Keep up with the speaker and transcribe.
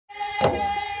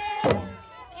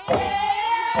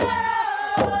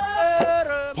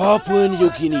Papua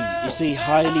New Guinea is a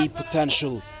highly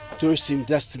potential tourism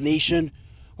destination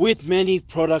with many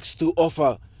products to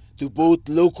offer to both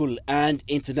local and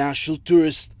international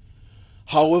tourists.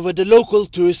 However, the local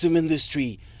tourism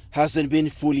industry hasn't been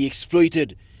fully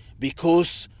exploited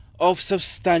because of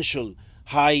substantial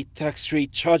high tax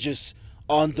rate charges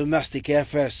on domestic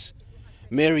airfares.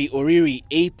 Mary Oriri,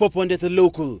 a Papua New Guinea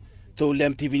local, told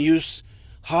EMTV News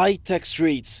high tax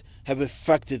rates have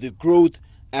affected the growth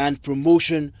and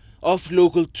promotion of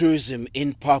local tourism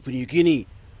in Papua New Guinea.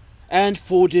 And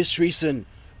for this reason,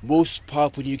 most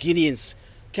Papua New Guineans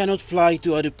cannot fly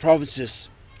to other provinces.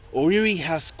 Oriri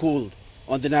has called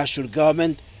on the national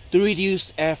government to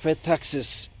reduce airfare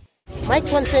taxes. My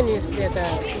concern is that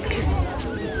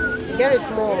there is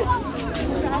more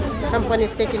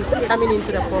companies coming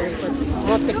into the province, but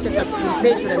more taxes have been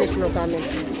paid to the national government.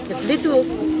 There's little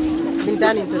been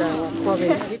done into the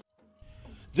province.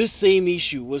 This same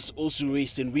issue was also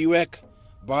raised in Wewak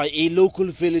by a local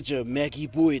villager, Maggie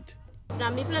Boyd.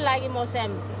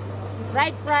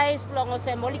 Right price,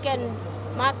 only can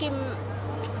mark him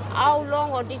how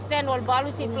long or distance or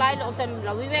balusi fly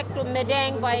we work to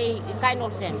Medang by kind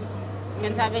of them.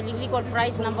 Can have a legal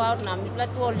price number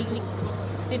to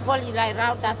people like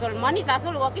route that's all money that's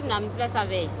all working plus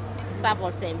away. Stop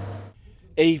all same.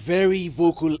 A very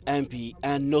vocal MP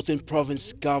and Northern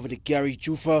Province Governor Gary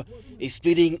Jufa is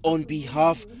pleading on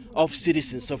behalf of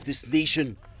citizens of this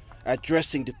nation,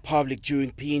 addressing the public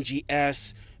during PNG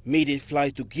Air's maiden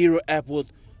flight to Giro Airport,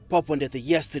 Papua New Guinea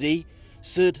yesterday,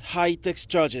 said high tax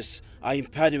charges are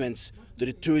impediments to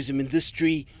the tourism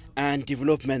industry and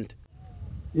development.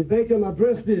 If they can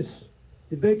address this,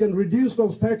 if they can reduce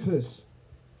those taxes,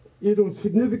 it will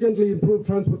significantly improve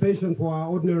transportation for our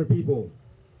ordinary people.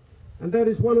 And that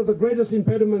is one of the greatest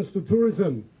impediments to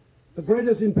tourism. The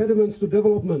greatest impediments to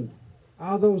development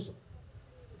are those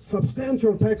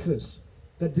substantial taxes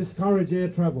that discourage air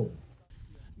travel.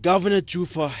 Governor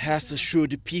Jufa has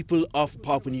assured the people of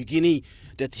Papua New Guinea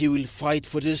that he will fight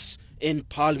for this in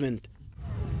Parliament.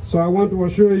 So I want to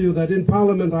assure you that in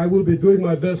Parliament I will be doing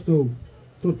my best to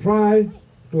try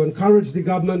to encourage the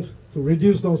government to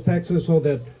reduce those taxes so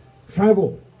that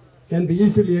travel can be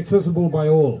easily accessible by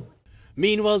all.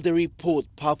 Meanwhile, the report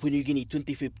Papua New Guinea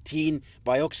 2015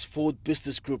 by Oxford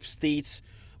Business Group states,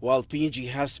 while PNG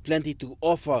has plenty to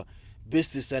offer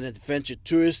business and adventure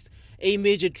tourists, a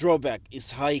major drawback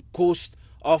is high cost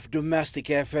of domestic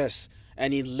airfares,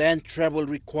 and inland travel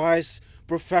requires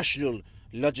professional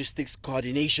logistics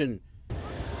coordination.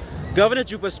 Governor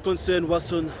Jupa's concern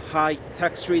was on high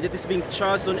tax rate that is being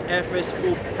charged on airfares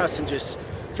for passengers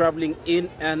traveling in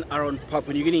and around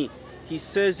Papua New Guinea. He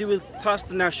says he will task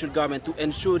the national government to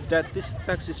ensure that this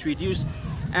tax is reduced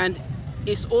and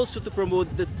is also to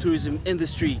promote the tourism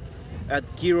industry. At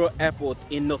Giro Airport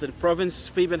in Northern Province,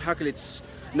 Fabian Hakelitz,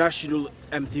 National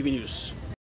EMTV News.